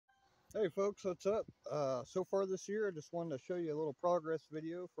Hey folks, what's up? So far this year, I just wanted to show you a little progress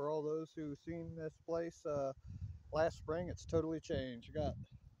video for all those who've seen this place last spring. It's totally changed. I got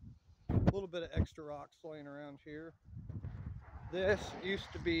a little bit of extra rocks laying around here. This used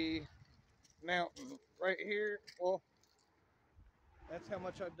to be mountain right here. Well, that's how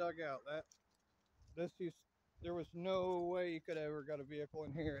much I dug out. There was no way you could ever got a vehicle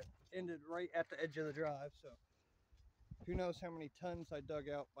in here. It ended right at the edge of the drive, so who knows how many tons I dug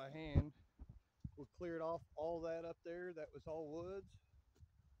out by hand. We cleared off all that up there. That was all woods.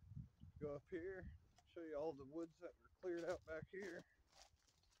 Go up here, show you all the woods that were cleared out back here.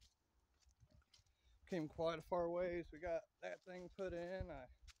 Came quite a far ways. We got that thing put in. I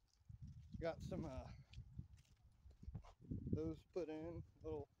got some those put in,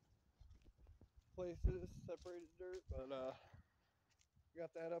 little places, separated dirt, but got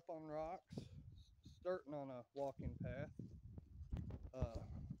that up on rocks, starting on a walking path.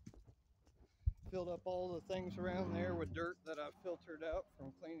 Filled up all the things around there with dirt that I've filtered out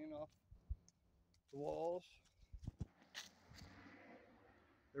from cleaning off the walls.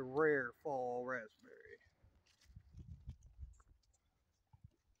 The rare fall raspberry.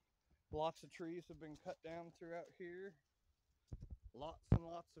 Lots of trees have been cut down throughout here. Lots and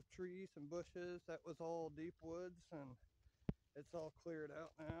lots of trees and bushes. That was all deep woods, and it's all cleared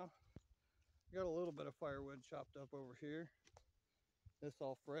out now. Got a little bit of firewood chopped up over here. This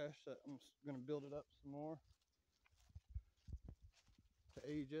all fresh. I'm going to build it up some more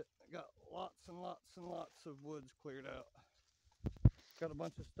to age it. Got lots and lots and lots of woods cleared out. Got a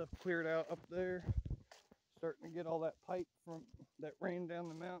bunch of stuff cleared out up there. Starting to get all that pipe from that rain down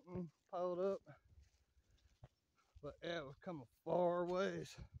the mountain piled up. But yeah, we've come a far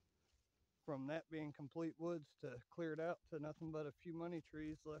ways from that being complete woods to cleared out to nothing but a few money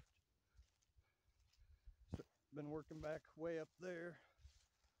trees left. So, been working back way up there.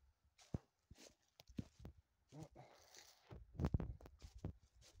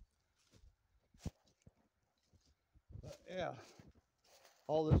 But yeah,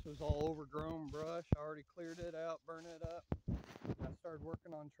 all this was all overgrown brush. I already cleared it out, burned it up. I started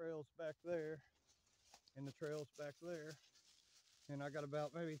working on trails back there and the trails back there. And I got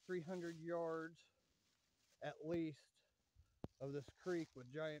about maybe 300 yards at least of this creek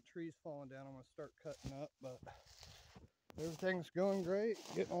with giant trees falling down. I'm going to start cutting up, but everything's going great.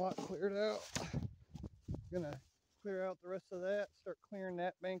 Getting a lot cleared out. Gonna clear out the rest of that, start clearing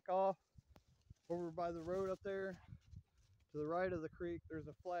that bank off. Over by the road up there to the right of the creek, there's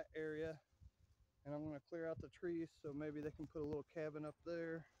a flat area, and I'm going to clear out the trees so maybe they can put a little cabin up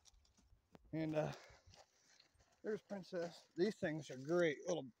there. And there's Princess. These things are great.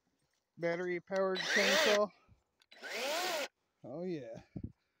 Little battery powered chainsaw. Oh yeah,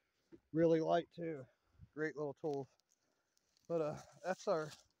 really light too. Great little tool. But that's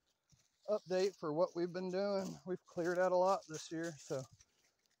our update for what we've been doing. We've cleared out a lot this year, so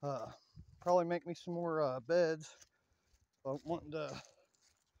probably make me some more beds. I'm wanting to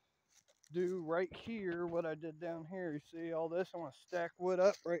do right here what I did down here. You see all this? I want to stack wood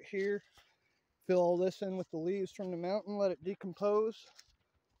up right here, fill all this in with the leaves from the mountain, let it decompose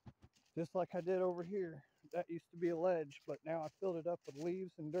just like I did over here. That used to be a ledge, but now I filled it up with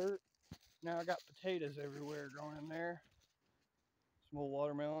leaves and dirt. Now I got potatoes everywhere growing in there. Some old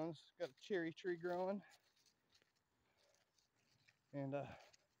watermelons. Got a cherry tree growing. And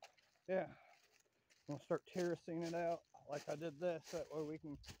yeah, I'm gonna start terracing it out like I did this. That way we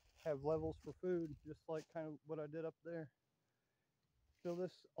can have levels for food, just like kind of what I did up there. Fill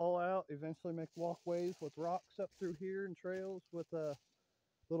this all out, eventually make walkways with rocks up through here and trails with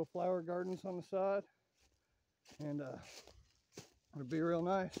little flower gardens on the side. And it'll be real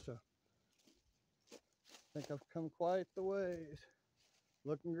nice. So I think I've come quite the ways.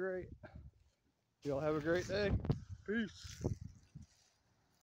 Looking great. Y'all have a great day. Peace.